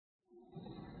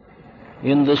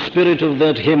In the spirit of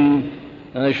that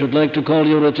hymn, I should like to call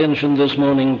your attention this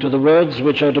morning to the words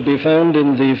which are to be found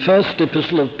in the first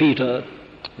epistle of Peter,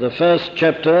 the first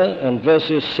chapter, and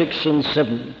verses 6 and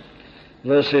 7.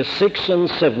 Verses 6 and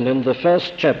 7 in the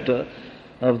first chapter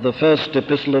of the first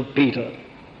epistle of Peter,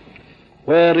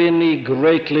 wherein ye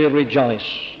greatly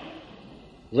rejoice,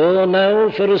 though now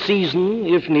for a season,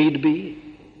 if need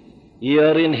be, ye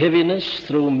are in heaviness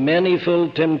through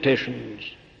manifold temptations,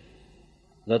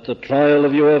 that the trial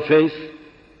of your faith,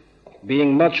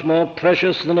 being much more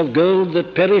precious than of gold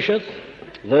that perisheth,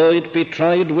 though it be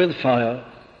tried with fire,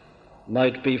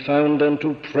 might be found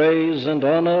unto praise and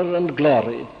honor and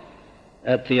glory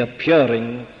at the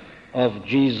appearing of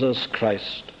Jesus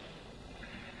Christ.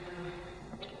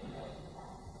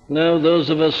 Now,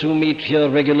 those of us who meet here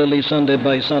regularly Sunday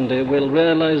by Sunday will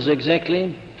realize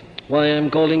exactly why I'm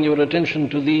calling your attention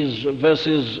to these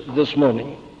verses this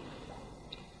morning.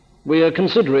 We are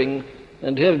considering,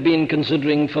 and have been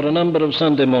considering for a number of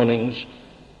Sunday mornings,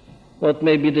 what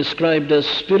may be described as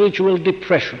spiritual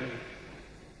depression,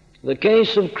 the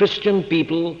case of Christian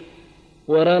people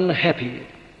who are unhappy,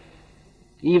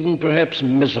 even perhaps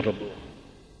miserable.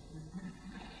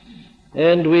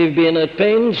 And we've been at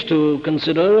pains to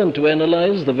consider and to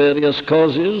analyze the various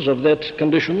causes of that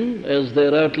condition as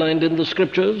they're outlined in the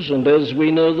Scriptures and as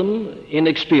we know them in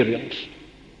experience.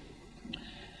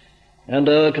 And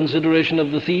our consideration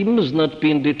of the theme has not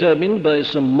been determined by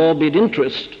some morbid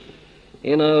interest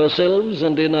in ourselves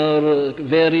and in our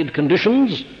varied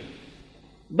conditions,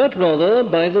 but rather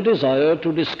by the desire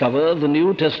to discover the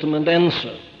New Testament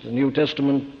answer, the New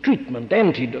Testament treatment,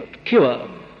 antidote, cure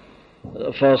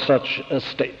for such a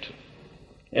state.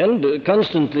 And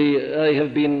constantly I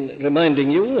have been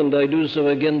reminding you, and I do so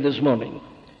again this morning,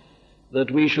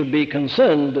 that we should be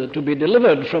concerned to be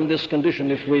delivered from this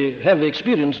condition if we have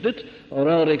experienced it or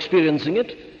are experiencing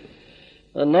it,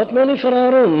 not merely for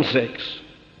our own sakes,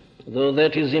 though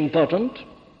that is important,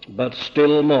 but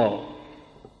still more,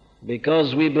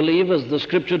 because we believe, as the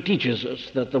Scripture teaches us,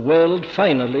 that the world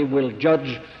finally will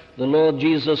judge the Lord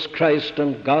Jesus Christ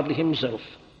and God Himself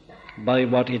by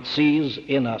what it sees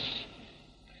in us.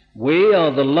 We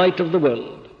are the light of the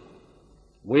world.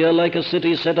 We are like a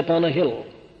city set upon a hill.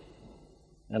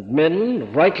 And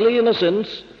men, rightly in a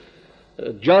sense,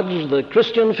 judge the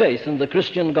Christian faith and the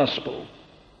Christian gospel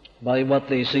by what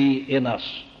they see in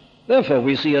us. Therefore,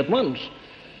 we see at once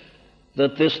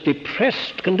that this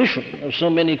depressed condition of so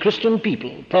many Christian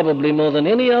people, probably more than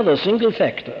any other single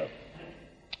factor,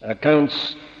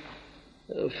 accounts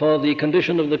for the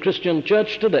condition of the Christian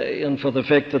church today and for the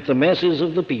fact that the masses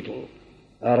of the people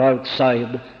are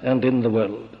outside and in the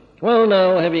world. Well,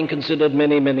 now, having considered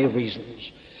many, many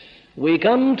reasons, we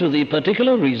come to the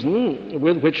particular reason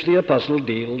with which the apostle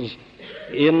deals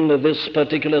in this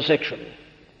particular section.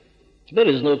 There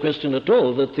is no question at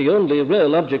all that the only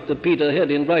real object that Peter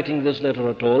had in writing this letter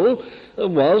at all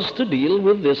was to deal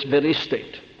with this very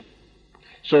state.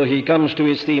 So he comes to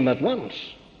his theme at once.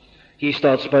 He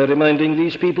starts by reminding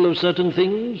these people of certain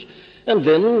things, and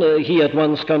then he at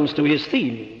once comes to his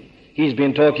theme. He's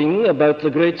been talking about the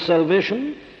great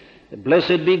salvation.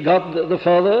 Blessed be God the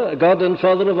Father, God and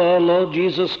Father of our Lord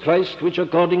Jesus Christ, which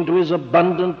according to his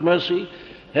abundant mercy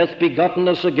hath begotten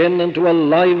us again into a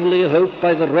lively hope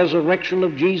by the resurrection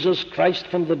of Jesus Christ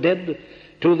from the dead,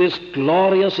 to this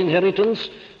glorious inheritance,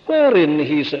 wherein,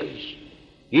 he says,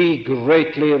 ye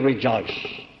greatly rejoice.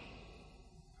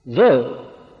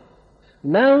 Though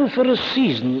now for a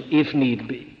season, if need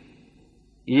be,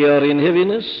 ye are in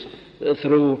heaviness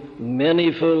through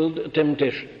manifold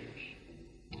temptations.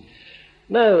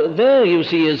 Now, there you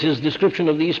see is his description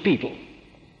of these people.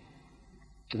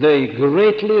 They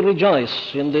greatly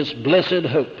rejoice in this blessed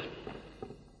hope,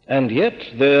 and yet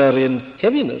they are in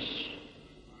heaviness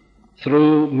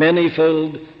through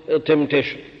manifold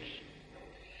temptations.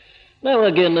 Now,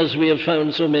 again, as we have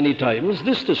found so many times,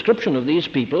 this description of these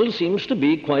people seems to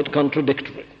be quite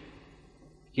contradictory.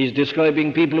 He's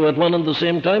describing people who at one and the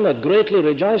same time are greatly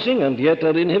rejoicing and yet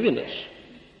are in heaviness.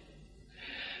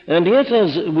 And yet,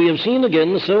 as we have seen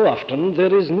again so often,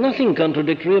 there is nothing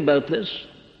contradictory about this.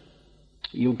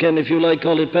 You can, if you like,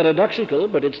 call it paradoxical,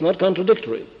 but it's not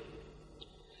contradictory.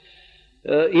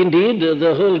 Indeed,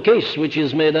 the whole case which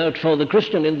is made out for the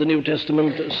Christian in the New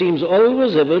Testament seems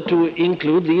always ever to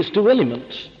include these two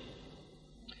elements.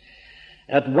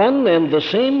 At one and the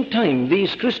same time,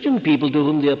 these Christian people to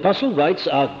whom the apostle writes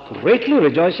are greatly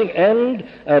rejoicing and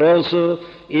are also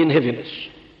in heaviness.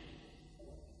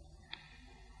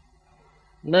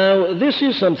 Now, this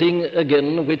is something,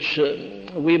 again, which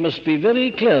we must be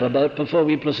very clear about before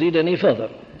we proceed any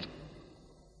further.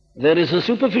 There is a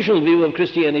superficial view of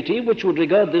Christianity which would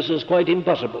regard this as quite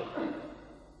impossible.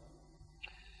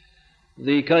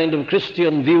 The kind of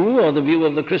Christian view, or the view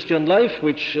of the Christian life,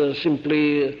 which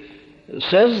simply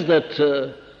says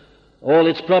that all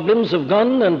its problems have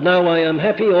gone and now I am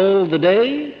happy all the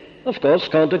day, of course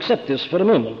can't accept this for a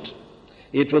moment.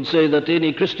 It would say that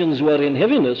any Christians who are in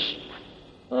heaviness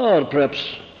are perhaps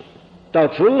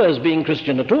doubtful as being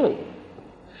Christian at all.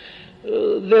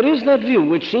 There is that view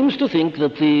which seems to think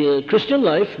that the Christian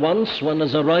life, once one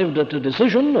has arrived at a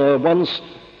decision or once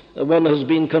one has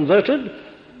been converted,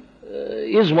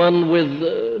 is one with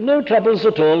no troubles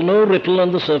at all, no ripple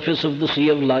on the surface of the sea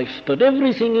of life, but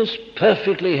everything is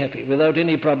perfectly happy without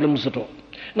any problems at all.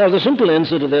 Now, the simple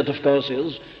answer to that, of course,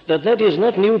 is that that is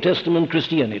not New Testament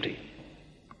Christianity.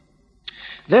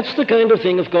 That's the kind of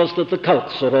thing, of course, that the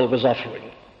cults are always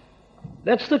offering.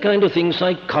 That's the kind of thing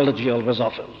psychology always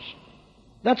offers.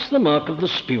 That's the mark of the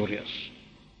spurious.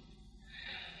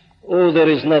 Oh, there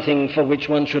is nothing for which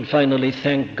one should finally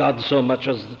thank God so much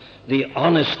as the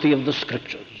honesty of the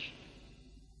Scriptures.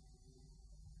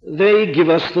 They give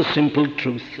us the simple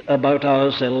truth about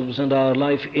ourselves and our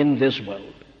life in this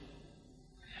world.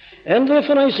 And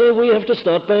therefore I say we have to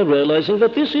start by realizing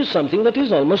that this is something that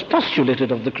is almost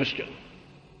postulated of the Christian.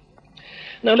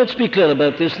 Now let's be clear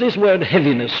about this. This word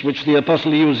heaviness, which the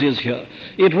apostle uses here,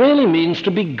 it really means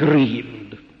to be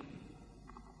grieved.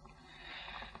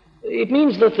 It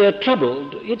means that they're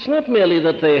troubled. It's not merely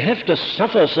that they have to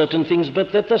suffer certain things,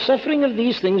 but that the suffering of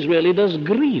these things really does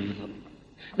grieve them,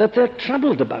 that they're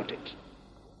troubled about it,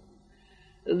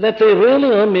 that they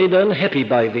really are made unhappy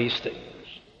by these things.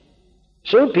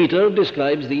 So Peter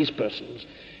describes these persons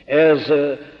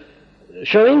as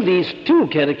showing these two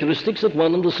characteristics at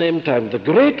one and the same time, the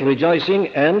great rejoicing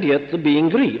and yet the being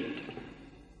grieved.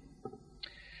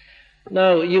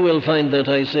 Now, you will find that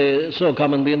I say so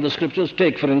commonly in the Scriptures.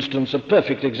 Take, for instance, a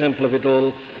perfect example of it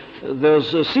all.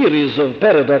 There's a series of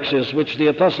paradoxes which the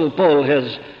Apostle Paul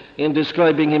has in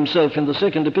describing himself in the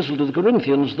second epistle to the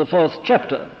Corinthians, the 4th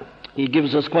chapter. He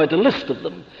gives us quite a list of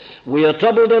them. We are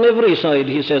troubled on every side,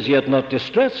 he says, yet not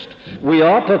distressed. We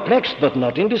are perplexed, but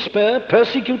not in despair,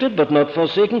 persecuted, but not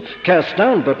forsaken, cast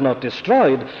down, but not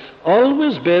destroyed,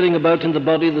 always bearing about in the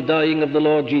body the dying of the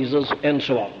Lord Jesus, and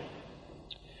so on.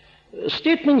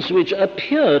 Statements which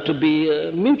appear to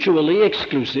be mutually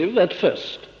exclusive at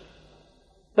first,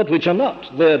 but which are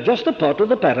not. They're just a part of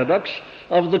the paradox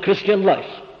of the Christian life.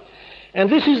 And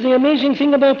this is the amazing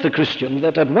thing about the Christian,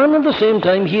 that at one and the same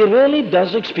time he really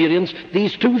does experience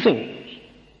these two things.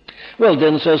 Well,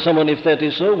 then, says someone, if that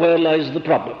is so, where lies the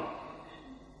problem?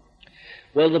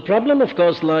 Well, the problem, of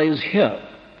course, lies here,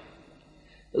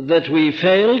 that we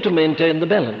fail to maintain the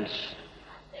balance,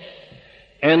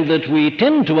 and that we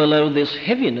tend to allow this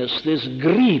heaviness, this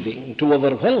grieving, to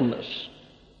overwhelm us,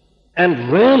 and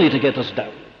really to get us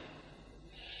down.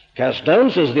 Cast down,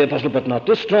 says the apostle, but not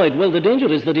destroyed. Well, the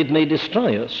danger is that it may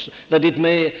destroy us, that it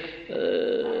may,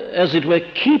 as it were,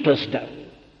 keep us down.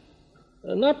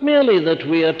 Not merely that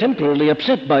we are temporarily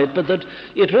upset by it, but that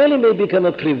it really may become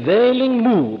a prevailing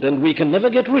mood, and we can never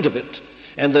get rid of it.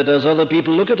 And that as other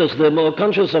people look at us, they're more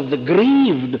conscious of the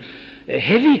grieved,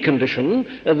 heavy condition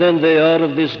than they are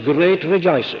of this great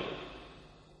rejoicing.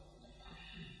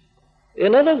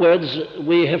 In other words,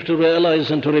 we have to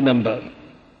realize and to remember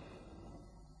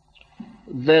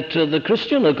that the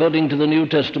Christian, according to the New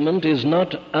Testament, is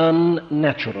not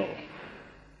unnatural.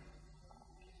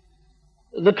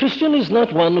 The Christian is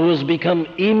not one who has become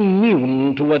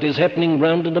immune to what is happening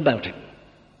round and about him.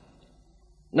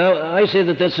 Now, I say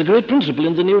that that's a great principle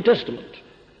in the New Testament,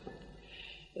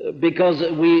 because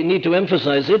we need to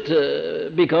emphasize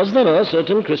it, because there are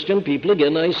certain Christian people,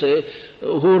 again I say,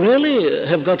 who really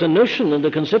have got a notion and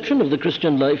a conception of the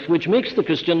Christian life which makes the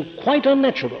Christian quite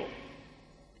unnatural.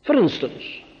 For instance,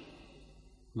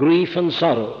 grief and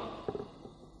sorrow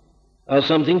are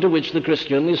something to which the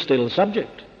Christian is still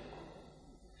subject.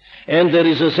 And there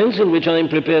is a sense in which I am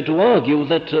prepared to argue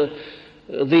that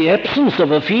the absence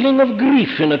of a feeling of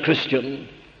grief in a Christian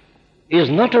is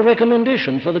not a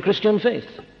recommendation for the Christian faith.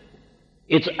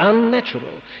 It's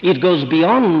unnatural. It goes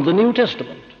beyond the New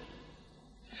Testament.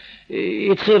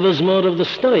 It savors more of the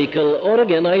stoical, or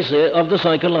again I say, of the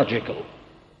psychological.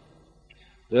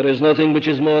 There is nothing which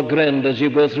is more grand as you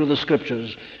go through the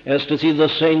Scriptures as to see the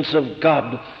saints of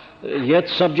God yet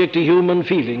subject to human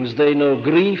feelings. They know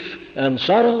grief and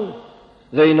sorrow.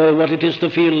 They know what it is to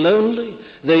feel lonely.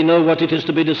 They know what it is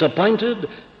to be disappointed.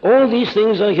 All these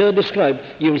things are here described.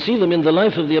 You'll see them in the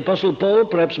life of the Apostle Paul,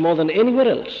 perhaps more than anywhere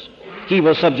else. He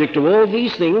was subject to all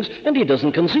these things, and he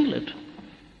doesn't conceal it.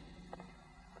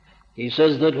 He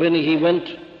says that when he went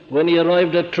when he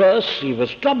arrived at Troas, he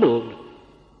was troubled.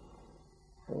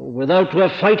 Without were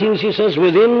fightings, he says,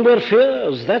 within were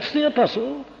fears. That's the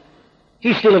apostle.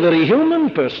 He's still a very human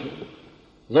person,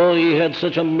 though he had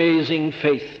such amazing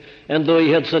faith, and though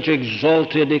he had such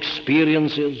exalted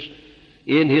experiences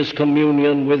in his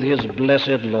communion with his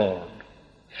blessed Lord.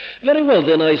 Very well,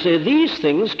 then, I say, these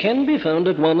things can be found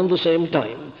at one and the same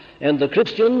time, and the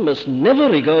Christian must never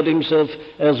regard himself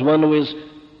as one who is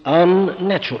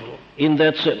unnatural in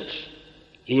that sense.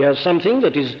 He has something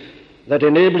that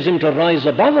enables him to rise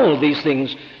above all these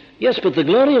things. Yes, but the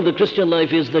glory of the Christian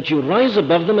life is that you rise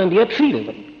above them and yet feel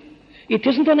them. It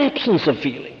isn't an absence of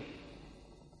feeling.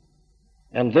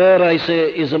 And there, I say,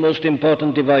 is a most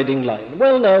important dividing line.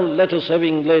 Well, now, let us,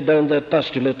 having laid down that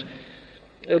postulate,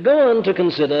 go on to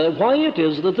consider why it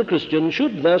is that the Christian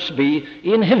should thus be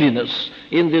in heaviness,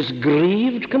 in this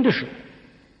grieved condition.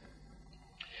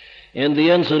 And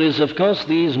the answer is, of course,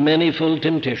 these manifold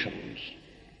temptations.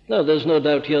 Now, there's no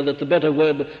doubt here that the better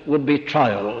word would be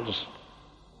trials.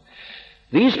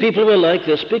 These people were like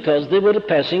this because they were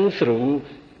passing through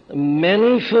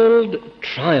manifold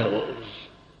trials.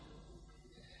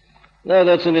 Now,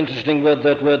 that's an interesting word,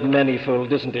 that word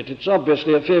manifold, isn't it? It's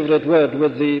obviously a favorite word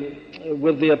with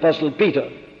the Apostle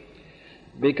Peter,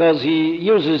 because he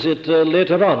uses it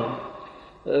later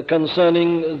on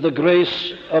concerning the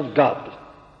grace of God.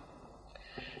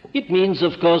 It means,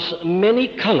 of course,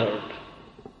 many-colored.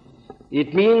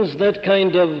 It means that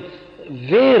kind of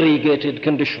variegated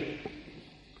condition.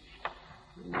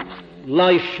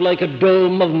 Life like a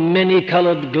dome of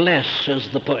many-colored glass, says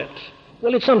the poet.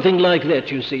 Well, it's something like that,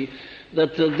 you see,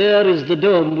 that there is the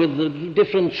dome with the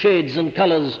different shades and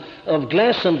colors of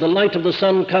glass, and the light of the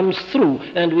sun comes through,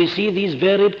 and we see these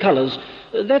varied colors.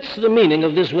 That's the meaning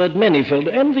of this word manifold.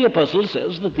 And the apostle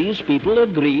says that these people are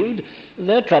grieved,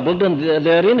 they're troubled, and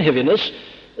they're in heaviness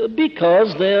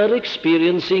because they're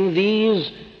experiencing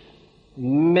these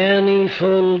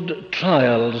manifold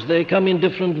trials. They come in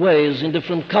different ways, in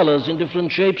different colors, in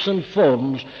different shapes and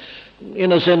forms.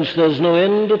 In a sense, there's no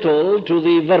end at all to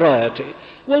the variety.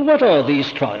 Well, what are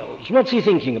these trials? What's he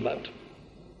thinking about?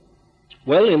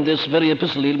 Well, in this very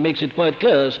epistle, he makes it quite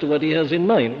clear as to what he has in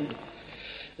mind.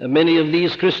 Many of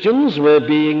these Christians were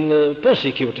being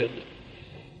persecuted.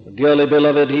 Dearly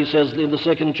beloved, he says in the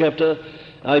 2nd chapter,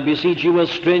 I beseech you as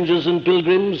strangers and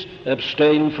pilgrims,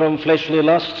 abstain from fleshly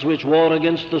lusts which war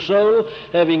against the soul,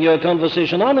 having your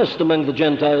conversation honest among the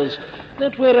Gentiles,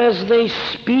 that whereas they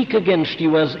speak against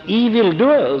you as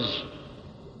evildoers,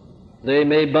 they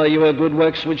may by your good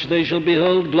works which they shall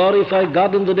behold glorify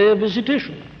God in the day of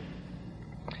visitation.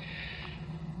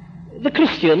 The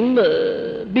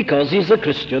Christian, because he's a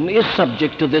Christian, is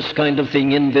subject to this kind of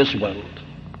thing in this world.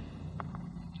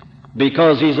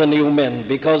 Because he's a new man,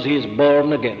 because he's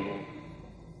born again.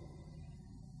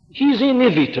 He's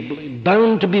inevitably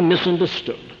bound to be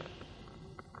misunderstood.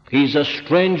 He's a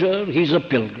stranger, he's a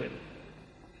pilgrim.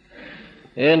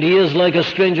 And he is like a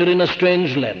stranger in a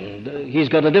strange land. He's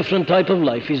got a different type of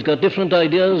life. He's got different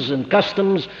ideas and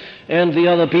customs, and the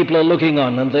other people are looking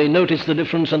on, and they notice the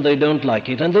difference and they don't like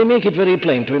it, and they make it very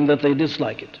plain to him that they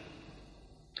dislike it.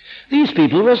 These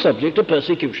people were subject to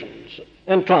persecutions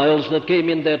and trials that came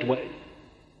in that way.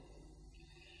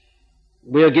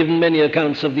 We are given many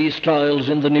accounts of these trials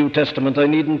in the New Testament. I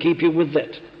needn't keep you with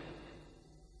that.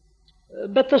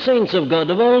 But the saints of God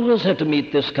have always had to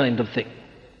meet this kind of thing.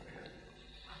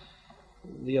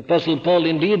 The Apostle Paul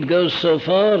indeed goes so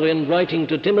far in writing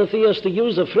to Timothy as to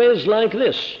use a phrase like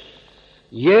this.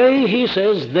 Yea, he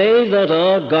says, they that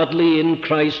are godly in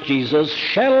Christ Jesus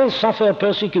shall suffer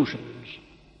persecutions.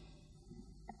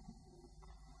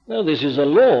 Now, this is a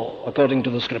law according to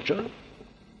the Scripture.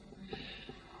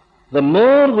 The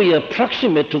more we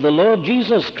approximate to the Lord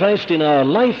Jesus Christ in our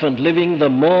life and living, the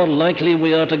more likely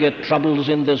we are to get troubles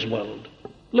in this world.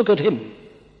 Look at him,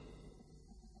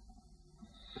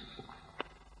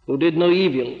 who did no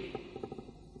evil.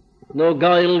 No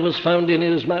guile was found in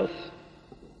his mouth.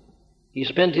 He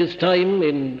spent his time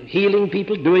in healing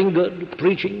people, doing good,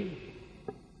 preaching.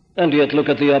 And yet look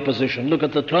at the opposition. Look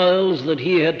at the trials that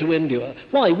he had to endure.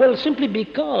 Why? Well, simply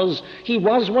because he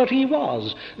was what he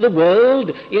was. The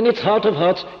world, in its heart of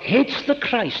hearts, hates the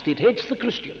Christ. It hates the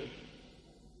Christian.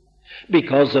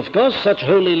 Because, of course, such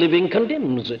holy living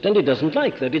condemns it, and it doesn't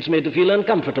like that. It's made to feel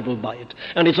uncomfortable by it,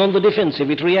 and it's on the defensive.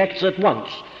 It reacts at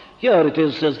once. Here it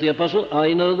is, says the apostle,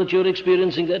 I know that you're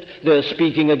experiencing that. They're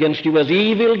speaking against you as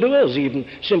evildoers, even,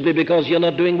 simply because you're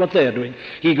not doing what they're doing.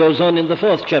 He goes on in the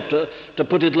 4th chapter to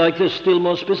put it like this, still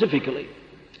more specifically.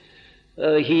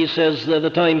 He says that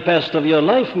the time past of your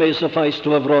life may suffice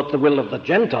to have wrought the will of the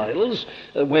Gentiles,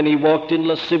 when he walked in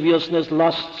lasciviousness,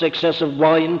 lusts, excess of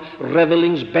wine,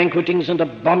 revellings, banquetings, and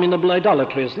abominable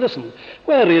idolatries. Listen,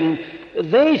 wherein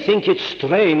they think it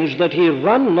strange that he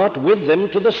run not with them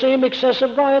to the same excess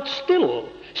of riot still,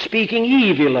 speaking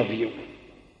evil of you.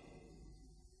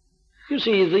 You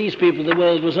see, these people, the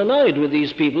world was annoyed with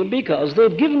these people because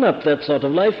they'd given up that sort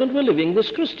of life and were living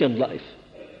this Christian life.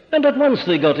 And at once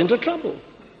they got into trouble.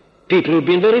 People who'd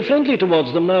been very friendly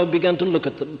towards them now began to look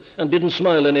at them and didn't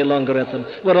smile any longer at them,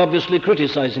 were obviously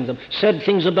criticizing them, said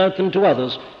things about them to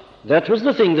others. That was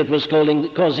the thing that was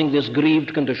causing this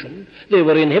grieved condition. They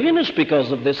were in heaviness because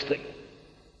of this thing.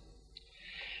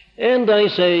 And I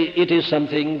say it is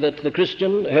something that the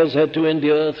Christian has had to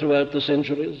endure throughout the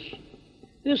centuries,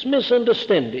 this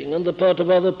misunderstanding on the part of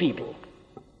other people.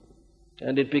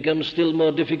 And it becomes still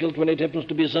more difficult when it happens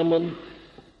to be someone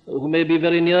who may be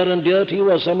very near and dear to you,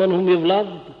 or someone whom you've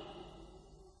loved.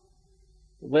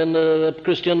 When a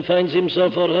Christian finds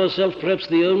himself or herself perhaps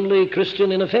the only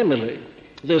Christian in a family,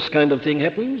 this kind of thing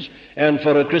happens, and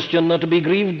for a Christian not to be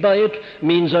grieved by it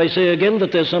means, I say again,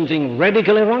 that there's something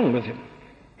radically wrong with him.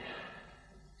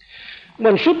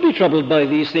 One should be troubled by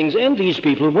these things, and these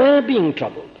people were being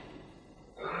troubled.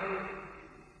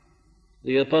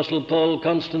 The Apostle Paul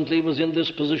constantly was in this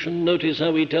position. Notice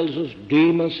how he tells us,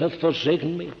 Demas hath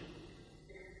forsaken me.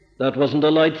 That wasn't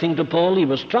a light thing to Paul. He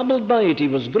was troubled by it. He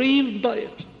was grieved by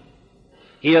it.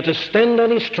 He had to stand on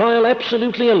his trial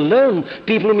absolutely alone.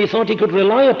 People whom he thought he could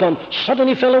rely upon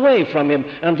suddenly fell away from him,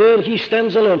 and there he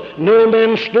stands alone. No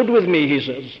man stood with me, he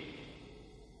says.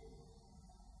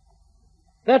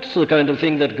 That's the kind of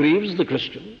thing that grieves the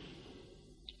Christian.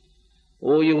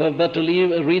 Oh, you have but to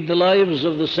read the lives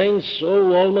of the saints,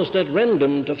 almost at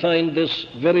random, to find this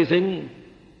very thing.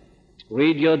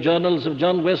 Read your journals of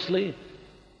John Wesley.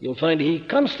 You'll find he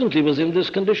constantly was in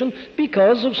this condition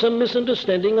because of some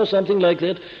misunderstanding or something like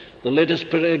that. The latest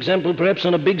example, perhaps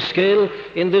on a big scale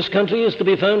in this country, is to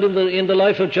be found in the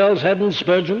life of Charles Haddon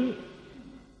Spurgeon.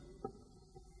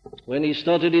 When he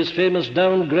started his famous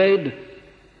downgrade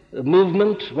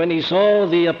movement, when he saw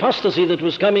the apostasy that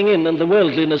was coming in and the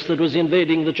worldliness that was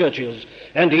invading the churches,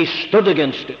 and he stood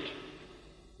against it.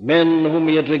 Men whom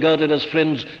he had regarded as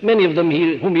friends, many of them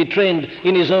whom he trained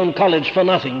in his own college for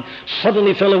nothing,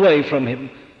 suddenly fell away from him.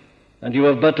 And you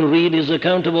have but to read his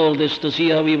account of all this to see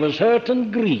how he was hurt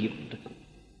and grieved,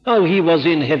 how he was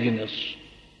in heaviness,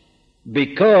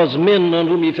 because men on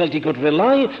whom he felt he could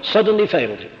rely suddenly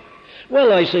failed him.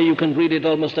 Well, I say you can read it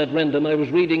almost at random. I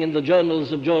was reading in the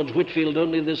journals of George Whitefield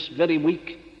only this very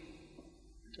week,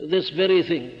 this very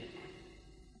thing.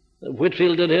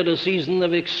 Whitefield had had a season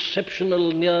of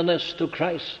exceptional nearness to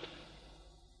Christ,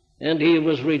 and he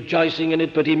was rejoicing in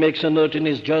it, but he makes a note in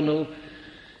his journal.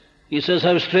 He says,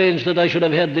 how strange that I should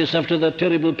have had this after that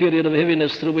terrible period of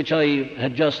heaviness through which I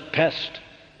had just passed,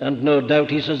 and no doubt,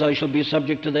 he says, I shall be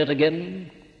subject to that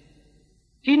again.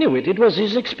 He knew it. It was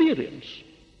his experience.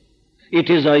 It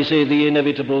is, I say, the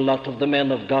inevitable lot of the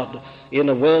man of God in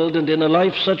a world and in a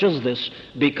life such as this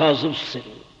because of sin.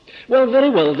 Well, very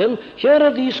well then, here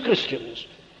are these Christians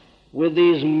with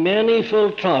these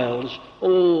manifold trials.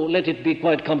 Oh, let it be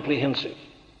quite comprehensive.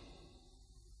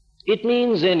 It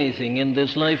means anything in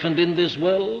this life and in this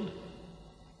world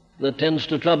that tends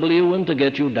to trouble you and to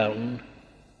get you down.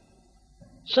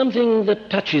 Something that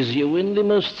touches you in the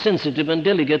most sensitive and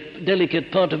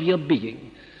delicate part of your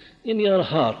being, in your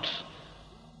heart,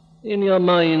 in your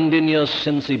mind, in your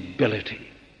sensibility.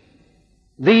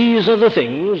 These are the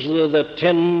things that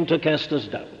tend to cast us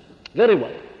down. Very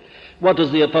well. What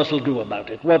does the apostle do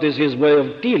about it? What is his way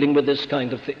of dealing with this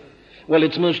kind of thing? Well,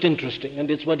 it's most interesting,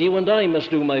 and it's what you and I must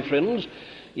do, my friends,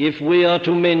 if we are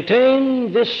to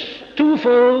maintain this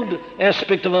twofold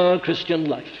aspect of our Christian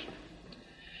life.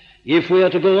 If we are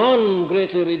to go on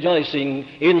greatly rejoicing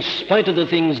in spite of the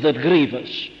things that grieve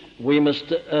us, we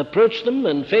must approach them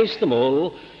and face them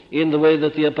all in the way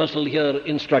that the apostle here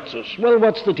instructs us. Well,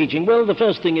 what's the teaching? Well, the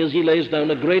first thing is he lays down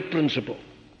a great principle.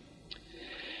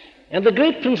 And the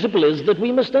great principle is that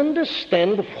we must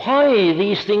understand why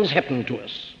these things happen to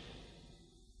us.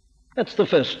 That's the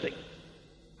first thing.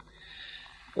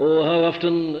 Oh, how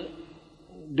often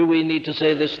do we need to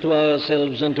say this to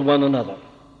ourselves and to one another?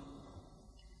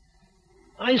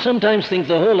 I sometimes think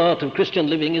the whole art of Christian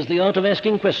living is the art of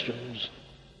asking questions.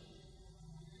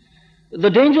 The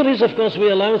danger is, of course, we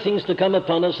allow things to come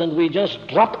upon us and we just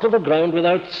drop to the ground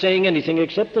without saying anything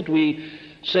except that we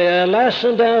say, alas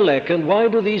and alack, and why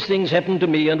do these things happen to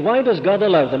me, and why does God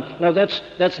allow them? Now,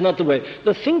 that's not the way.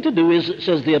 The thing to do is,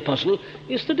 says the apostle,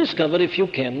 is to discover, if you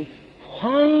can,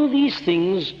 why these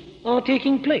things are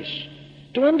taking place.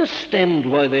 to understand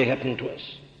why they happen to us.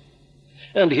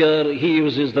 And here he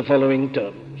uses the following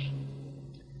terms,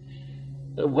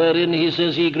 wherein he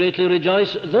says, "Ye greatly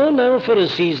rejoice, though now for a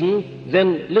season,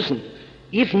 then," listen,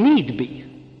 "if need be."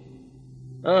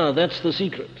 That's the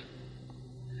secret.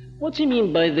 What's he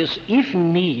mean by this, "if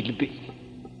need be"?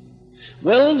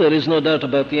 Well, there is no doubt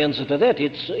about the answer to that.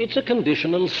 It's a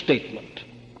conditional statement.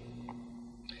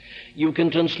 You can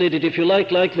translate it, if you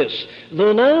like this.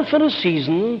 "Though now for a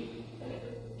season,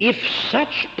 if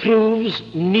such proves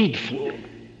needful."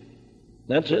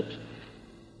 That's it.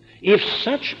 If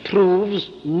such proves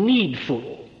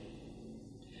needful.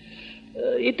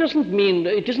 It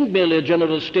isn't merely a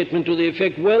general statement to the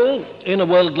effect, well, in a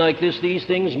world like this, these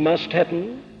things must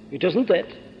happen. It isn't that.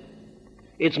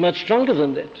 It's much stronger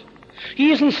than that.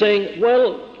 He isn't saying,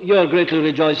 well, you're greatly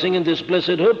rejoicing in this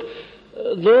blessed hope,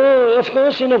 though, of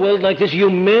course, in a world like this, you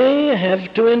may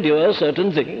have to endure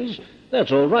certain things.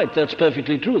 That's all right. That's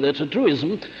perfectly true. That's a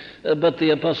truism. But the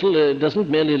apostle doesn't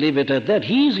merely leave it at that.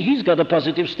 He's got a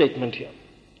positive statement here.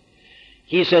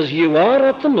 He says, you are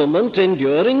at the moment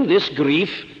enduring this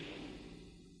grief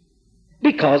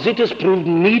because it has proved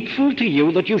needful to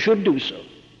you that you should do so.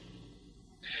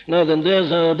 Now then,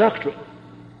 there's our doctrine.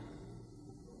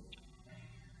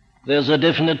 There's a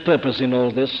definite purpose in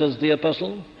all this, says the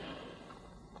apostle.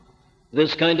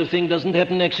 This kind of thing doesn't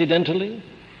happen accidentally.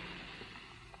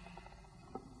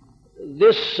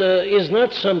 This is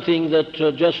not something that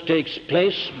just takes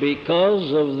place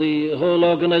because of the whole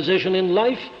organization in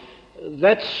life.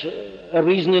 That's a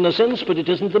reason in a sense, but it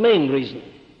isn't the main reason.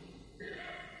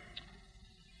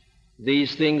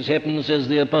 These things happen, says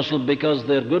the apostle, because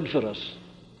they're good for us.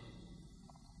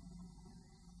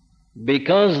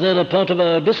 Because they're a part of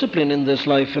our discipline in this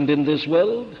life and in this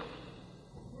world.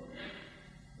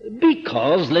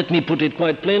 Because, let me put it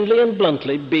quite plainly and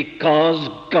bluntly, because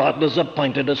God has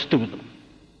appointed us to them.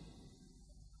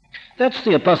 That's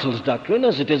the apostles' doctrine,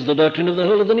 as it is the doctrine of the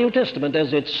whole of the New Testament,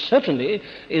 as it certainly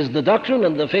is the doctrine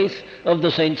and the faith of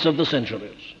the saints of the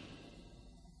centuries.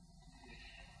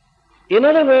 In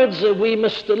other words, we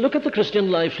must look at the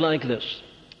Christian life like this.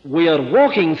 We are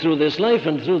walking through this life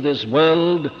and through this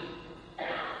world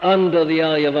under the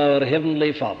eye of our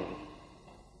Heavenly Father.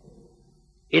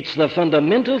 It's the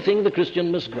fundamental thing the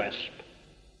Christian must grasp.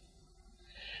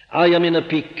 I am in a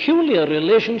peculiar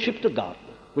relationship to God,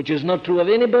 which is not true of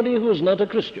anybody who is not a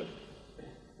Christian.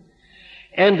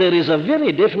 And there is a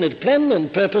very definite plan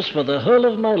and purpose for the whole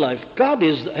of my life. God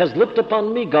has looked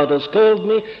upon me, God has called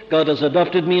me, God has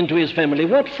adopted me into his family.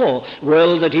 What for?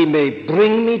 Well, that he may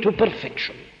bring me to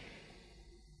perfection.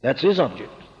 That's his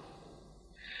object.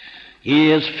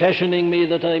 He is fashioning me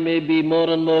that I may be more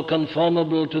and more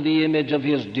conformable to the image of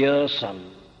his dear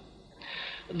Son.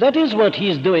 That is what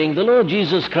he's doing. The Lord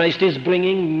Jesus Christ is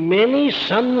bringing many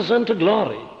sons unto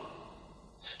glory.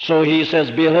 So he says,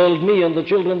 behold me and the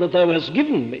children that thou hast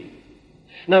given me.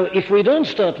 Now, if we don't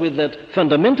start with that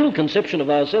fundamental conception of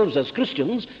ourselves as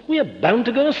Christians, we are bound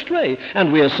to go astray,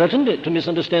 and we are certain to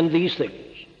misunderstand these things.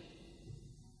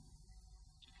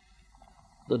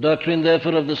 The doctrine,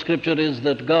 therefore, of the Scripture is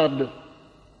that God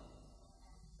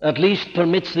at least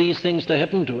permits these things to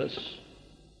happen to us.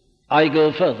 I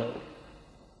go further.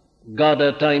 God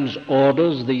at times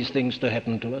orders these things to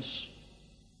happen to us.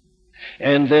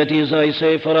 And that is, I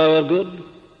say, for our good.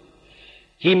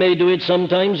 He may do it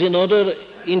sometimes in order,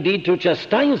 indeed, to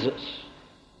chastise us.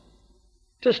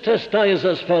 To chastise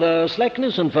us for our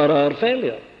slackness and for our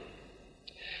failure.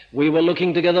 We were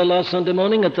looking together last Sunday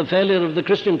morning at the failure of the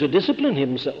Christian to discipline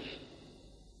himself.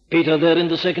 Peter there in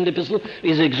the second epistle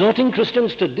is exhorting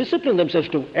Christians to discipline themselves,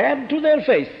 to add to their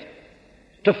faith,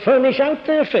 to furnish out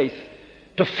their faith,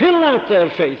 to fill out their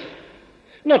faith.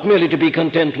 Not merely to be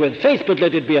content with faith, but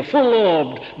let it be a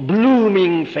full-orbed,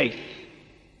 blooming faith.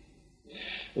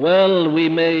 Well, we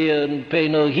may pay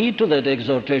no heed to that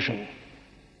exhortation.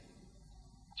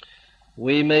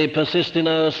 We may persist in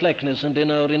our slackness and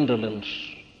in our indolence.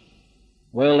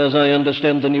 Well, as I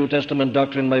understand the New Testament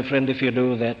doctrine, my friend, if you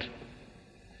do that,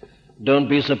 don't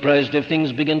be surprised if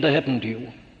things begin to happen to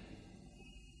you.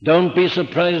 Don't be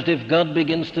surprised if God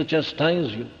begins to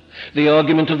chastise you. The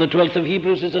argument of the 12th of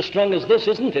Hebrews is as strong as this,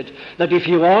 isn't it? That if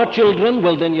you are children,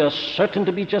 well, then you're certain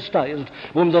to be chastised.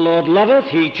 Whom the Lord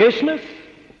loveth, he chasteneth.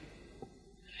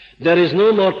 There is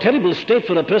no more terrible state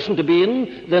for a person to be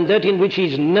in than that in which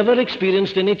he's never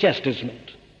experienced any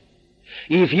chastisement.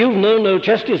 If you've known no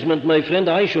chastisement, my friend,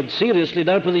 I should seriously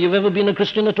doubt whether you've ever been a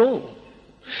Christian at all.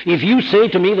 If you say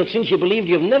to me that since you believed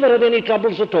you've never had any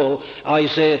troubles at all, I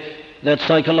say that's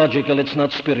psychological, it's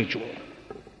not spiritual.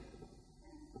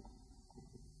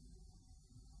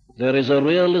 There is a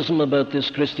realism about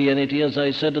this Christianity, as I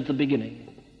said at the beginning.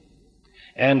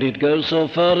 And it goes so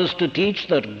far as to teach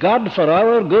that God for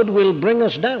our good will bring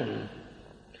us down.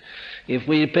 If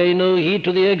we pay no heed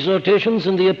to the exhortations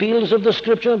and the appeals of the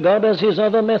Scripture, God has his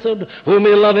other method. Whom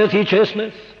he loveth, he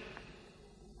chasteneth.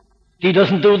 He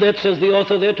doesn't do that, says the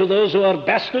author there, to those who are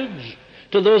bastards,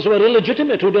 to those who are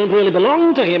illegitimate, who don't really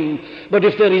belong to him. But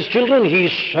if they're his children,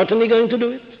 he's certainly going to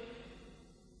do it.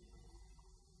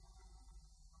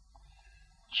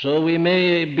 So we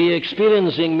may be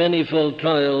experiencing manifold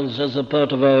trials as a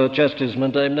part of our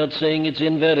chastisement. I'm not saying it's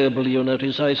invariable, you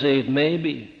notice. I say it may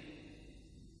be.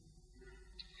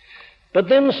 But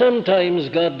then sometimes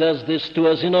God does this to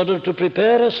us in order to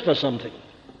prepare us for something.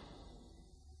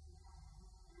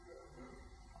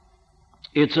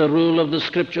 It's a rule of the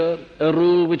Scripture, a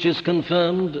rule which is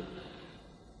confirmed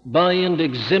by and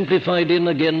exemplified in,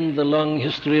 again, the long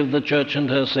history of the Church and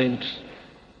her saints,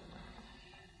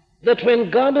 that when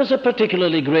God has a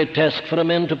particularly great task for a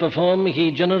man to perform,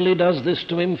 he generally does this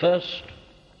to him first.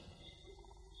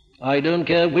 I don't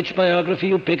care which biography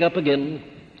you pick up again.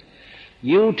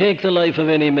 You take the life of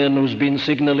any man who's been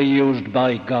signally used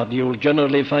by God, you'll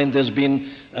generally find there's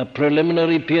been a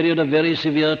preliminary period of very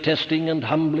severe testing and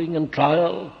humbling and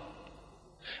trial.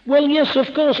 Well, yes,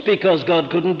 of course, because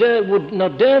God would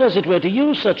not dare, as it were, to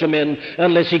use such a man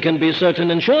unless he can be certain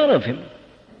and sure of him.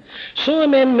 So a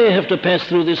man may have to pass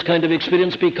through this kind of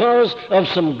experience because of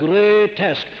some great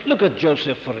task. Look at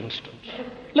Joseph, for instance.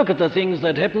 Look at the things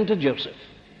that happened to Joseph.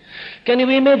 Can you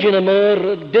imagine a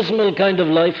more dismal kind of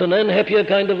life, an unhappier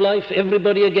kind of life?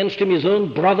 Everybody against him, his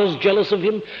own brothers jealous of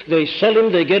him. They sell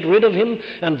him, they get rid of him,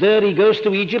 and there he goes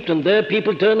to Egypt, and there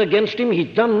people turn against him.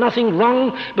 He's done nothing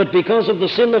wrong, but because of the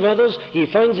sin of others, he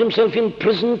finds himself in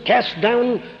prison, cast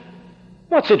down.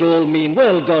 What's it all mean?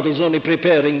 Well, God is only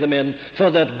preparing the man for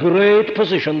that great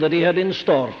position that he had in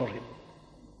store for him.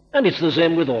 And it's the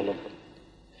same with all of them.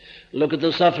 Look at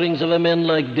the sufferings of a man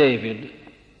like David.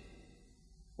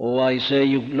 Oh, I say,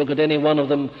 you look at any one of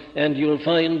them, and you'll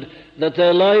find that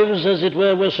their lives, as it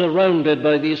were surrounded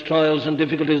by these trials and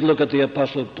difficulties. Look at the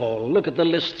Apostle Paul. Look at the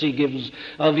lists he gives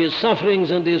of his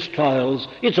sufferings and his trials.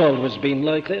 It's always been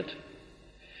like that.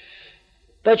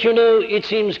 But you know, it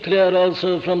seems clear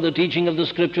also from the teaching of the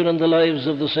Scripture and the lives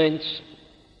of the saints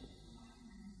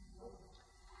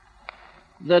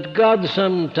that God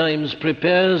sometimes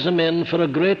prepares a man for a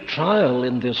great trial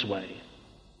in this way.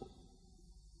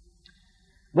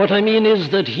 What I mean is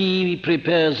that he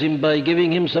prepares him by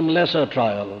giving him some lesser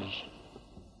trials.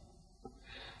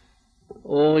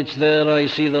 Oh, it's there I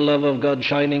see the love of God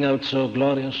shining out so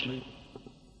gloriously.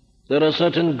 There are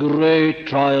certain great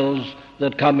trials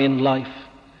that come in life.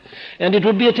 And it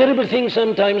would be a terrible thing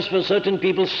sometimes for certain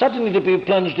people suddenly to be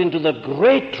plunged into the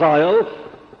great trial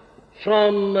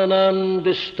from an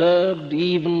undisturbed,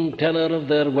 even tenor of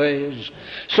their ways.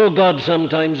 So God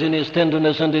sometimes in his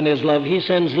tenderness and in his love, he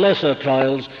sends lesser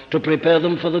trials to prepare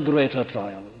them for the greater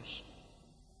trials.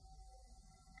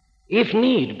 If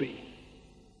need be,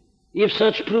 if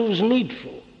such proves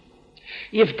needful,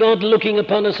 if God looking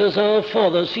upon us as our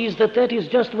Father sees that that is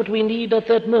just what we need at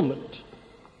that moment.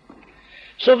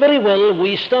 So very well,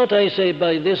 we start, I say,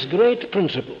 by this great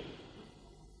principle,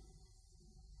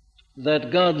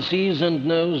 that God sees and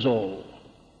knows all.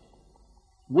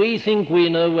 We think we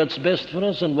know what's best for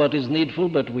us and what is needful,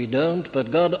 but we don't,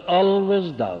 but God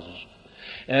always does.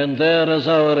 And there, as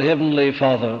our Heavenly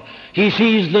Father, he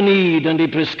sees the need and he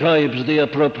prescribes the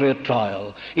appropriate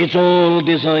trial. It's all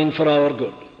designed for our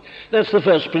good. That's the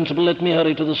first principle. Let me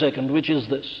hurry to the second, which is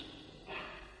this.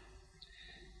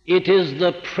 It is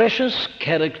the precious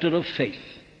character of faith.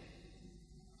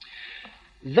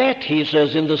 That, he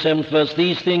says in the 7th verse,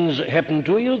 these things happen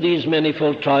to you, these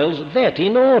manifold trials, that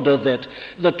in order that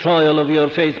the trial of your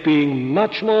faith being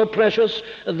much more precious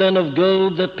than of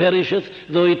gold that perisheth,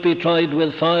 though it be tried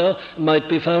with fire, might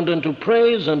be found unto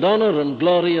praise and honor and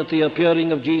glory at the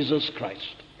appearing of Jesus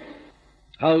Christ.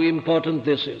 How important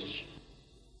this is.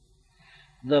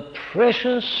 The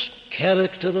precious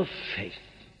character of faith.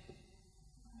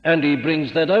 And he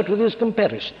brings that out with his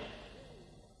comparison.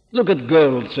 Look at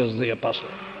gold, says the apostle.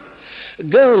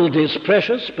 Gold is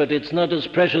precious, but it's not as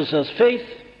precious as faith.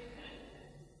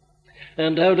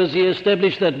 And how does he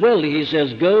establish that? Well, he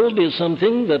says gold is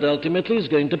something that ultimately is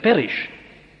going to perish.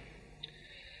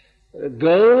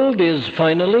 Gold is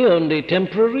finally only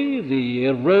temporary. The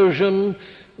erosion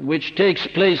which takes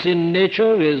place in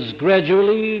nature is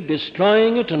gradually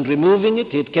destroying it and removing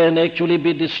it. It can actually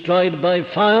be destroyed by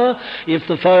fire if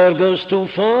the fire goes too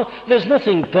far. There's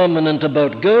nothing permanent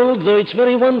about gold, though it's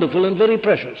very wonderful and very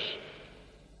precious.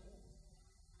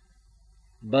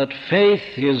 But faith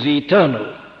is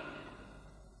eternal.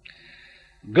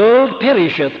 Gold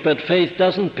perisheth, but faith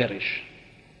doesn't perish.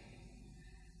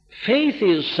 Faith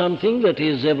is something that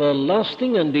is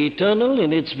everlasting and eternal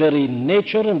in its very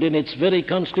nature and in its very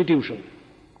constitution.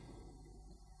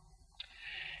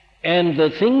 And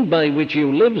the thing by which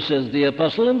you live, says the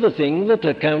apostle, and the thing that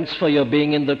accounts for your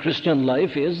being in the Christian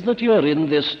life is that you are in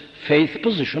this faith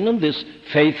position and this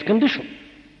faith condition.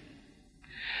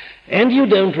 And you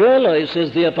don't realize,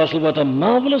 says the apostle, what a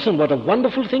marvelous and what a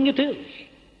wonderful thing it is.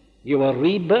 You are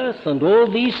rebirth, and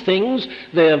all these things,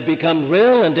 they have become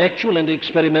real and actual and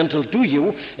experimental to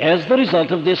you as the result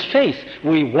of this faith.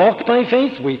 We walk by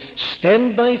faith, we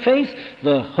stand by faith.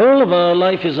 The whole of our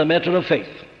life is a matter of faith.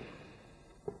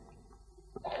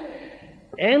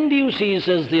 And you see,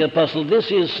 says the apostle,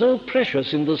 this is so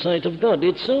precious in the sight of God.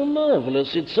 It's so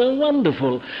marvelous, it's so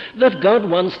wonderful, that God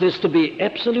wants this to be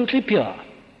absolutely pure.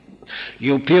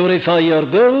 You purify your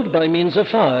gold by means of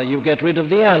fire. You get rid of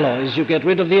the alloys. You get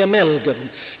rid of the amalgam.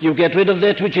 You get rid of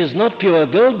that which is not pure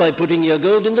gold by putting your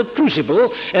gold in the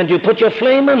crucible, and you put your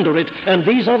flame under it, and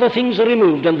these other things are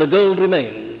removed, and the gold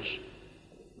remains.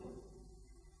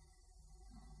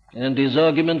 And his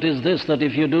argument is this, that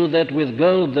if you do that with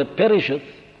gold that perisheth,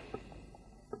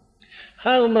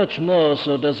 how much more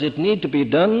so does it need to be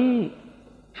done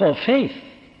for faith?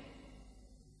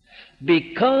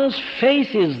 Because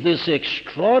faith is this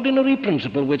extraordinary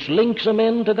principle which links a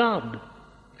man to God.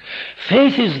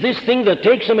 Faith is this thing that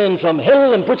takes a man from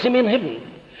hell and puts him in heaven.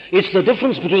 It's the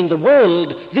difference between the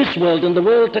world, this world, and the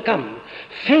world to come.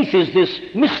 Faith is this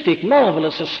mystic,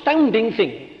 marvelous, astounding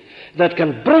thing that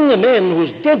can bring a man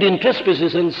who's dead in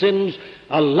trespasses and sins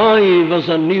alive as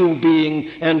a new being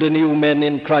and a new man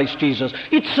in Christ Jesus.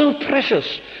 It's so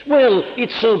precious. Well,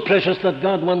 it's so precious that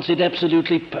God wants it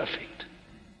absolutely perfect.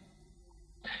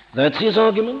 That's his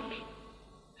argument.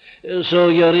 So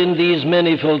you're in these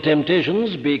manifold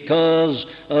temptations because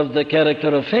of the character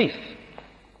of faith.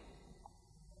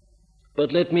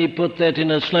 But let me put that in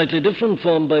a slightly different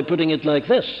form by putting it like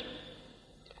this.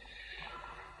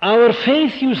 Our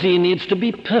faith, you see, needs to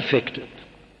be perfected.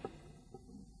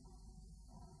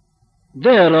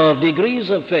 There are degrees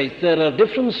of faith. There are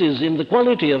differences in the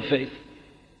quality of faith.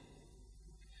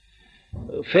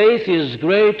 Faith is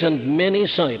great and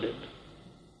many-sided.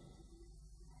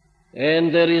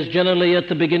 And there is generally at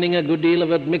the beginning a good deal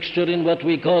of admixture in what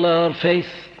we call our faith.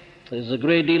 There's a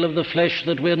great deal of the flesh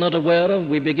that we're not aware of.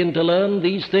 We begin to learn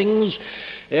these things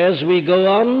as we go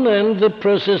on, and the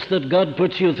process that God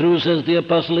puts you through, says the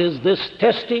apostle, is this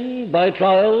testing by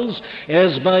trials,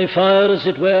 as by fire, as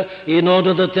it were, in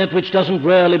order that that which doesn't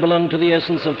really belong to the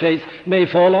essence of faith may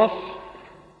fall off.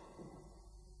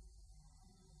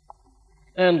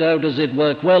 And how does it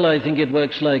work? Well, I think it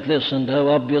works like this, and how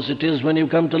obvious it is when you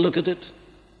come to look at it.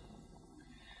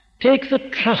 Take the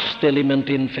trust element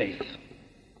in faith.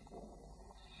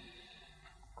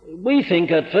 We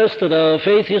think at first that our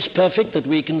faith is perfect, that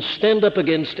we can stand up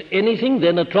against anything,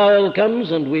 then a trial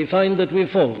comes and we find that we've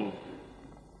fallen.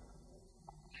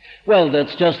 Well,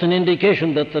 that's just an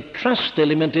indication that the trust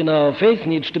element in our faith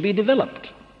needs to be developed.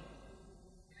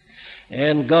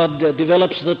 And God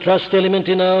develops the trust element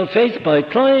in our faith by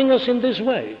trying us in this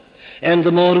way. And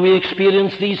the more we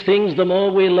experience these things, the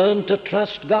more we learn to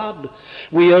trust God.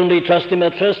 We only trust him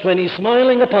at first when he's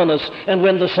smiling upon us and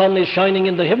when the sun is shining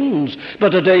in the heavens.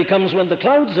 But a day comes when the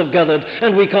clouds have gathered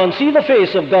and we can't see the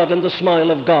face of God and the smile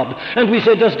of God. And we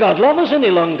say, does God love us any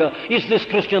longer? Is this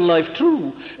Christian life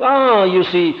true? You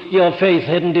see, your faith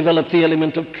hadn't developed the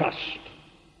element of trust.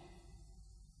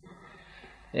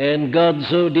 And God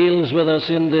so deals with us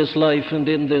in this life and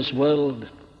in this world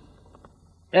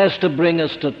as to bring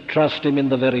us to trust him in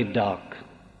the very dark,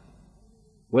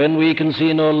 when we can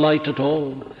see no light at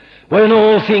all, when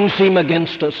all things seem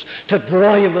against us, to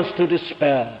drive us to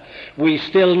despair. We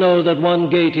still know that one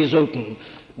gate is open.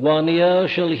 One ear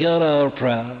shall hear our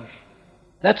prayer.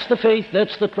 That's the faith,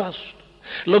 that's the trust.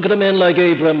 Look at a man like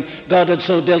Abram. God had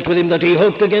so dealt with him that he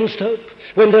hoped against hope.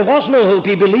 When there was no hope,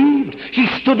 he believed. He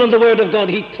stood on the word of God.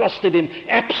 He trusted him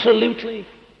absolutely,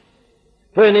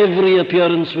 when every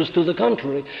appearance was to the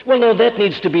contrary. Well, now that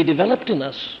needs to be developed in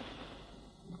us.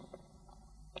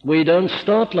 We don't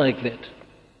start like that.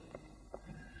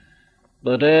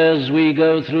 But as we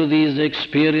go through these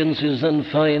experiences and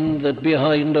find that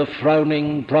behind a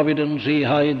frowning providence he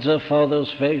hides a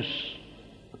Father's face,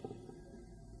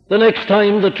 the next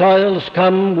time the trials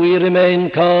come, we remain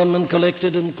calm and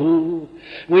collected and cool.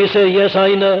 We say, yes,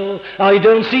 I know. I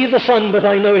don't see the sun, but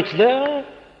I know it's there.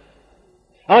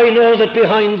 I know that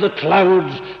behind the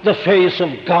clouds, the face of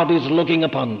God is looking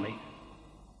upon me.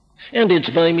 And it's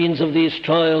by means of these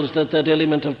trials that that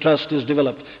element of trust is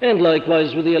developed, and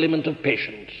likewise with the element of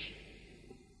patience.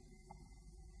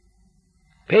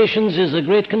 Patience is a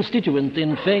great constituent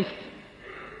in faith.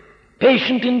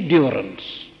 Patient endurance.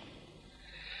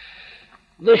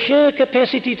 The sheer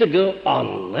capacity to go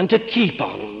on and to keep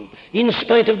on in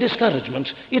spite of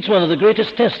discouragement. It's one of the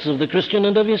greatest tests of the Christian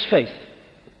and of his faith.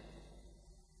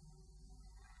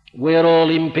 We're all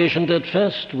impatient at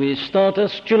first. We start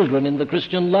as children in the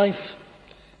Christian life.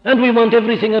 And we want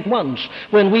everything at once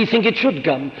when we think it should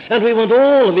come. And we want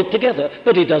all of it together,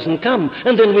 but it doesn't come.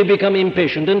 And then we become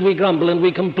impatient and we grumble and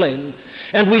we complain.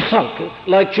 And we sulk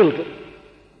like children.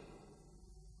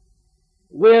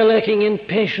 We're lacking in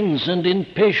patience and in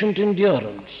patient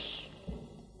endurance.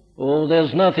 Oh,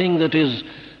 there's nothing that is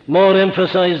more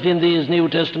emphasized in these New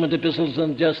Testament epistles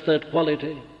than just that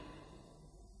quality.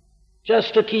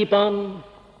 Just to keep on,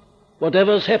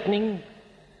 whatever's happening.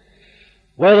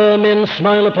 Whether men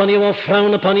smile upon you or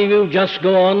frown upon you, just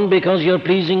go on because you're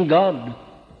pleasing God.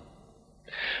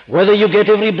 Whether you get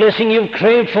every blessing you've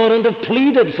craved for and have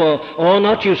pleaded for or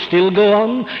not, you still go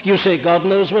on. You say, God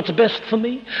knows what's best for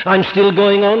me. I'm still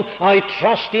going on. I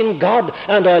trust in God,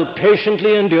 and I'll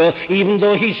patiently endure. Even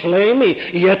though he slay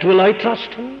me, yet will I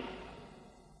trust him.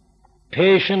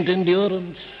 Patient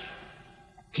endurance.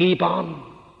 Keep on.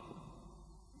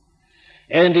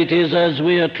 And it is as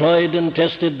we are tried and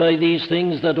tested by these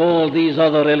things that all these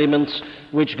other elements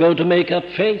which go to make up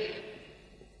faith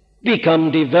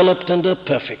become developed and are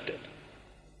perfected.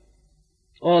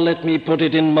 Or let me put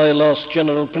it in my last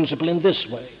general principle in this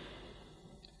way.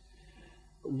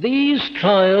 These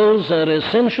trials are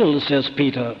essential, says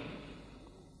Peter,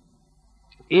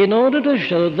 in order to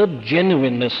show the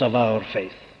genuineness of our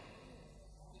faith.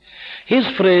 His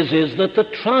phrase is that the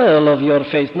trial of your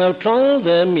faith. Now, trial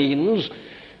there means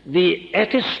the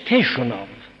attestation of.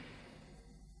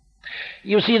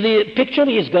 You see, the picture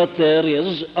he's got there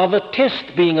is of a test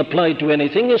being applied to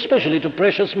anything, especially to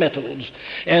precious metals.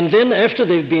 And then after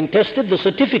they've been tested, the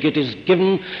certificate is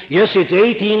given, yes, it's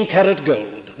 18-karat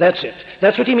gold. That's it.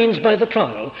 That's what he means by the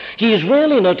trial. He is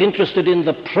really not interested in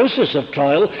the process of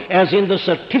trial as in the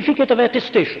certificate of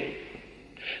attestation.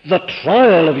 The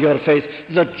trial of your faith,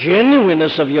 the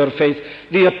genuineness of your faith,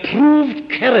 the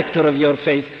approved character of your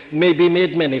faith may be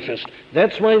made manifest.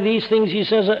 That's why these things, he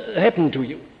says, happen to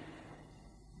you.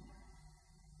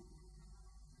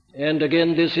 And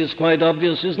again, this is quite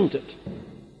obvious, isn't it?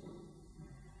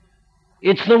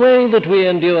 It's the way that we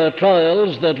endure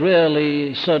trials that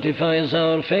really certifies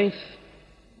our faith.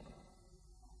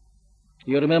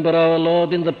 You remember our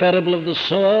Lord in the parable of the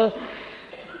sower?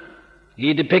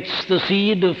 He depicts the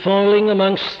seed falling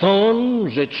amongst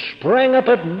thorns. It sprang up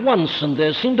at once, and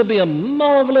there seemed to be a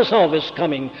marvelous harvest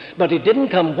coming. But it didn't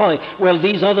come. Why? Well,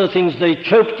 these other things, they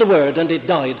choked the word, and it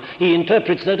died. He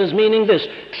interprets that as meaning this.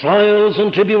 Trials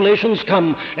and tribulations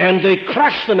come, and they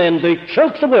crush the man, they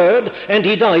choke the word, and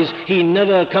he dies. He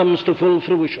never comes to full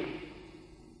fruition.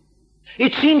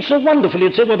 It seemed so wonderful.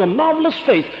 You'd say, what a marvelous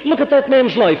faith. Look at that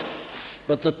man's life.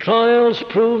 But the trials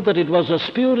proved that it was a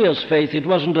spurious faith. It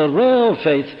wasn't a real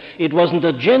faith. It wasn't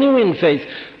a genuine faith.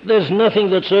 There's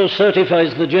nothing that so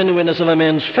certifies the genuineness of a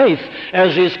man's faith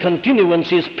as his continuance,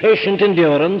 his patient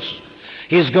endurance,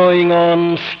 his going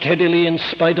on steadily in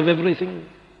spite of everything.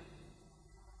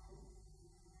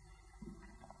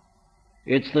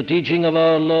 It's the teaching of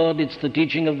our Lord. It's the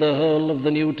teaching of the whole of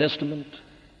the New Testament.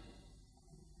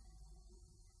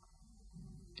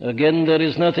 Again, there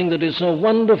is nothing that is so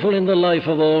wonderful in the life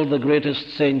of all the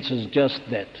greatest saints as just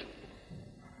that.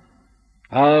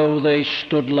 How they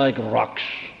stood like rocks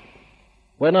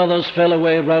when others fell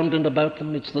away round and about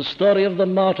them. It's the story of the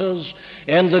martyrs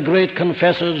and the great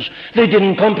confessors. They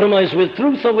didn't compromise with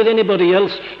truth or with anybody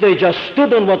else. They just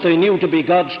stood on what they knew to be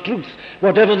God's truth,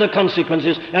 whatever the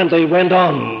consequences, and they went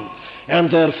on, and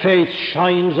their faith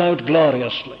shines out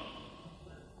gloriously.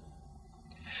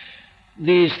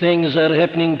 These things are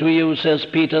happening to you, says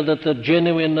Peter, that the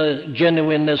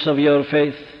genuineness of your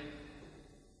faith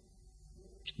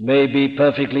may be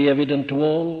perfectly evident to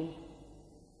all.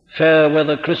 Fair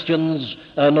weather Christians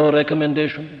are no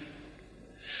recommendation.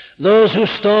 Those who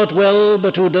start well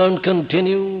but who don't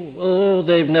continue, oh,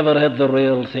 they've never had the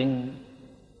real thing.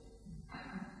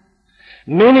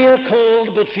 Many are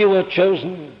called but few are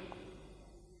chosen.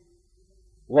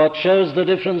 What shows the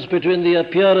difference between the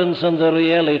appearance and the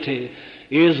reality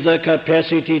is the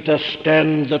capacity to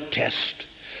stand the test.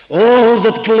 All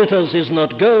that glitters is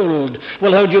not gold.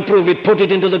 Well, how do you prove it? Put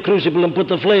it into the crucible and put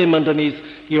the flame underneath.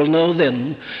 You'll know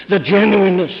then the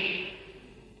genuineness.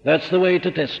 That's the way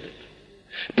to test it.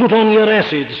 Put on your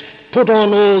acids. Put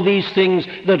on all these things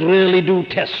that really do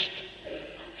test.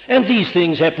 And these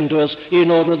things happen to us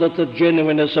in order that the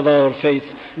genuineness of our faith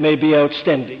may be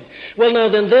outstanding. Well, now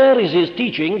then, there is his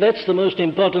teaching. That's the most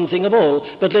important thing of all.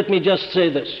 But let me just say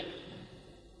this.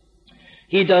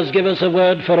 He does give us a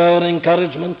word for our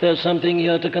encouragement. There's something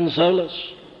here to console us.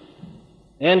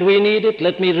 And we need it.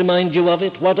 Let me remind you of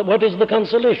it. What is the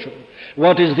consolation?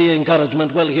 What is the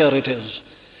encouragement? Well, here it is.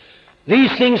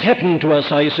 These things happen to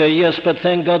us, I say, yes, but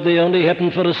thank God they only happen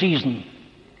for a season.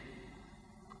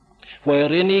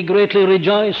 Wherein ye greatly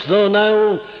rejoice, though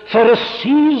now for a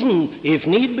season, if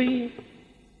need be.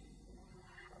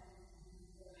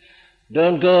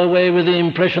 Don't go away with the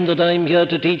impression that I'm here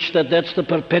to teach that that's the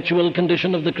perpetual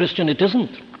condition of the Christian. It isn't.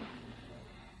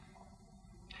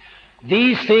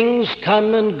 These things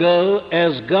come and go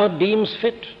as God deems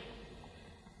fit.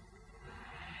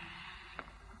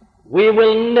 We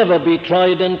will never be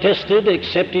tried and tested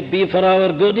except it be for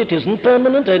our good. It isn't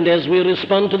permanent, and as we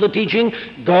respond to the teaching,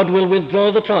 God will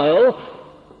withdraw the trial.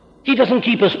 He doesn't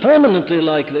keep us permanently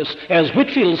like this. As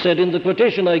Whitfield said in the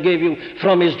quotation I gave you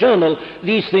from his journal,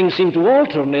 these things seem to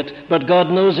alternate, but God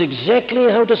knows exactly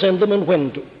how to send them and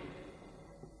when to.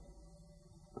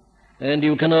 And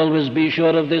you can always be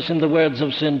sure of this in the words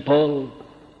of St. Paul.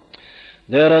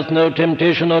 There hath no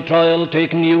temptation or trial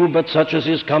taken you but such as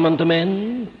is common to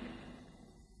men.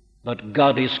 But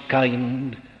God is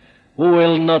kind, who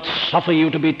will not suffer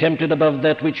you to be tempted above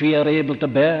that which ye are able to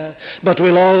bear, but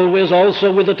will always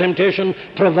also with the temptation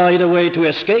provide a way to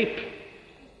escape.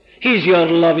 He's your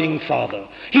loving Father.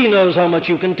 He knows how much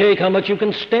you can take, how much you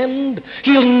can stand.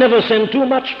 He'll never send too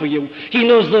much for you. He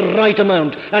knows the right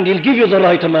amount, and he'll give you the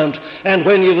right amount, and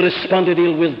when you've responded,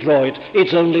 he'll withdraw it.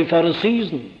 It's only for a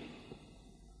season.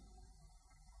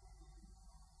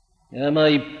 Am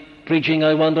I preaching,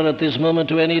 I wonder, at this moment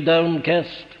to any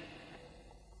downcast,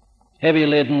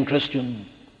 heavy-laden Christian?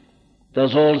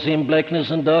 Does all seem blackness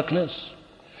and darkness?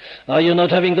 Are you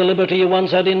not having the liberty you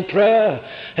once had in prayer?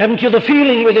 Haven't you the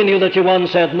feeling within you that you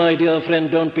once had? My dear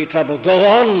friend, don't be troubled. Go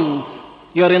on.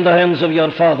 You're in the hands of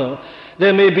your Father.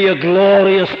 There may be a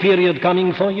glorious period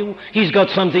coming for you. He's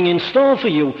got something in store for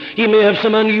you. He may have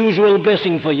some unusual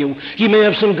blessing for you. He may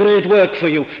have some great work for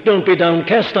you. Don't be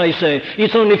downcast, I say.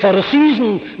 It's only for a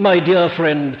season, my dear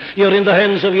friend. You're in the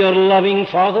hands of your loving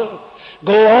Father.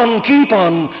 Go on, keep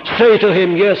on. Say to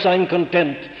him, yes, I'm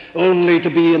content only to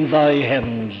be in thy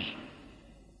hands,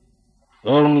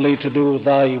 only to do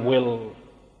thy will.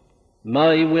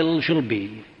 My will shall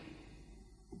be.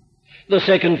 The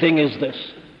second thing is this.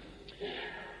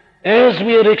 As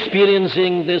we are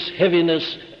experiencing this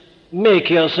heaviness,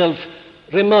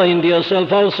 remind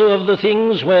yourself also of the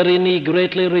things wherein ye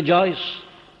greatly rejoice.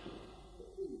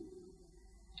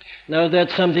 Now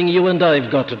that's something you and I've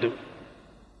got to do.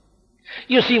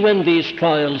 You see, when these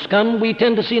trials come, we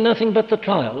tend to see nothing but the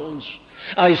trials.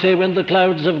 I say when the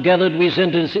clouds have gathered, we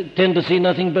tend to see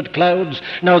nothing but clouds.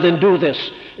 Now then, do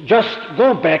this. Just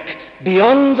go back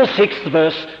beyond the 6th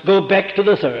verse, go back to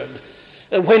the 3rd.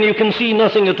 When you can see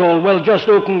nothing at all, well, just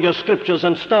open your scriptures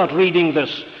and start reading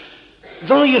this.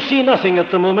 Though you see nothing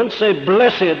at the moment, say,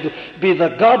 blessed be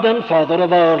the God and Father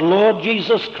of our Lord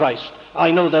Jesus Christ.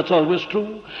 I know that's always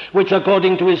true, which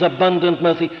according to his abundant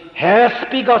mercy hath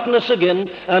begotten us again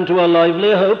unto a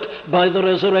lively hope by the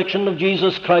resurrection of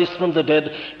Jesus Christ from the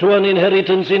dead, to an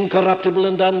inheritance incorruptible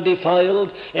and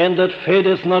undefiled, and that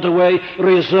fadeth not away,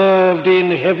 reserved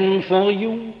in heaven for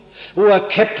you, who are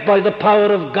kept by the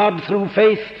power of God through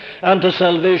faith unto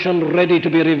salvation, ready to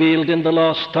be revealed in the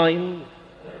last time.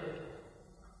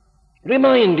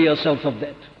 Remind yourself of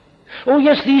that. Oh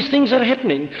yes, these things are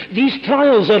happening. These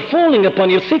trials are falling upon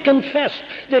you thick and fast.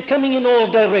 They're coming in all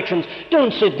directions.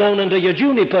 Don't sit down under your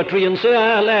juniper tree and say,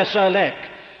 alas, alack.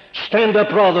 Stand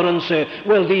up rather and say,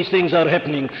 well, these things are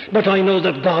happening, but I know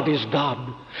that God is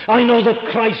God. I know that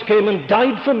Christ came and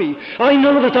died for me. I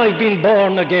know that I've been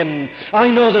born again. I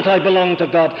know that I belong to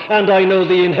God, and I know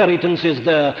the inheritance is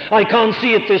there. I can't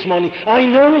see it this morning. I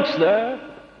know it's there.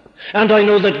 And I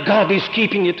know that God is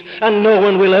keeping it, and no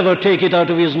one will ever take it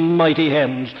out of his mighty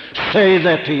hands. Say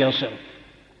that to yourself.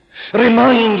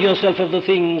 Remind yourself of the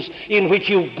things in which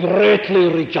you greatly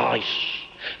rejoice,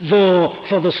 though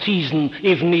for the season,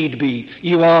 if need be,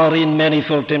 you are in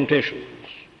manifold temptations.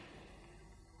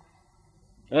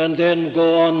 And then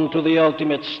go on to the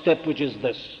ultimate step, which is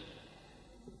this: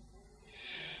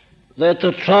 that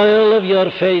the trial of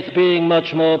your faith, being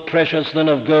much more precious than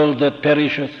of gold that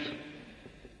perisheth,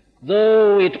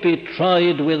 though it be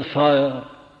tried with fire,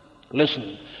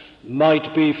 listen,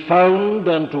 might be found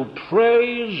unto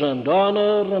praise and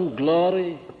honor and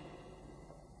glory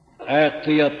at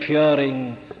the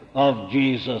appearing of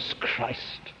Jesus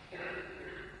Christ.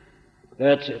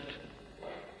 That's it.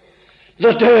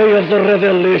 The day of the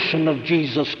revelation of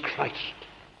Jesus Christ.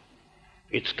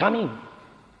 It's coming.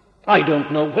 I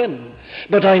don't know when,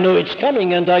 but I know it's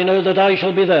coming, and I know that I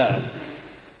shall be there.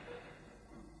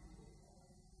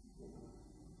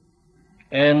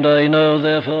 And I know,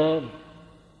 therefore,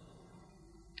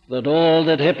 that all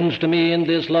that happens to me in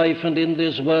this life and in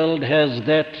this world has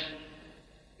that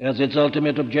as its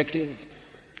ultimate objective.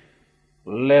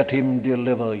 Let him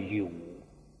deliver you,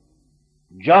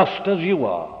 just as you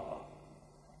are.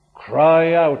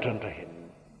 Cry out unto him,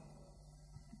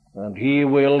 and he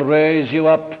will raise you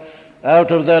up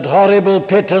out of that horrible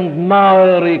pit and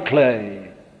miry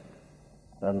clay,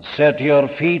 and set your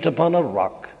feet upon a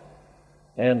rock,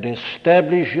 and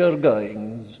establish your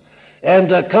goings,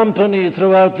 and accompany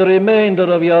throughout the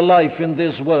remainder of your life in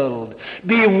this world.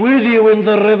 Be with you in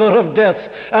the river of death,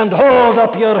 and hold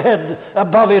up your head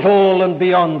above it all and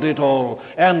beyond it all,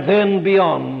 and then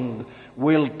beyond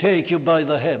will take you by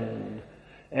the hand,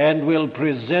 and will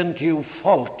present you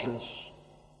faultless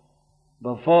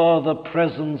before the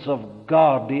presence of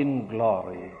God in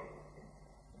glory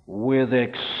with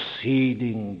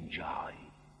exceeding joy.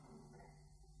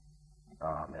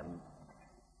 Amen.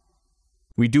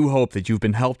 We do hope that you've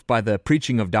been helped by the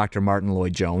preaching of Dr. Martyn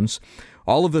Lloyd-Jones.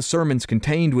 All of the sermons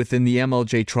contained within the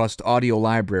MLJ Trust audio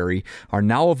library are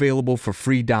now available for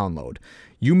free download.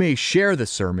 You may share the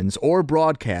sermons or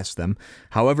broadcast them.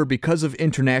 However, because of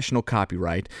international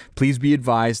copyright, please be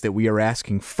advised that we are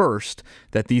asking first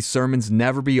that these sermons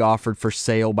never be offered for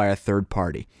sale by a third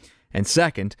party. And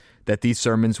second, that these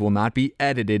sermons will not be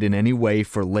edited in any way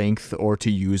for length or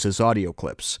to use as audio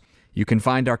clips. You can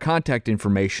find our contact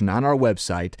information on our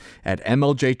website at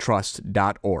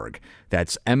mljtrust.org.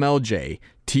 That's mljtrust.org.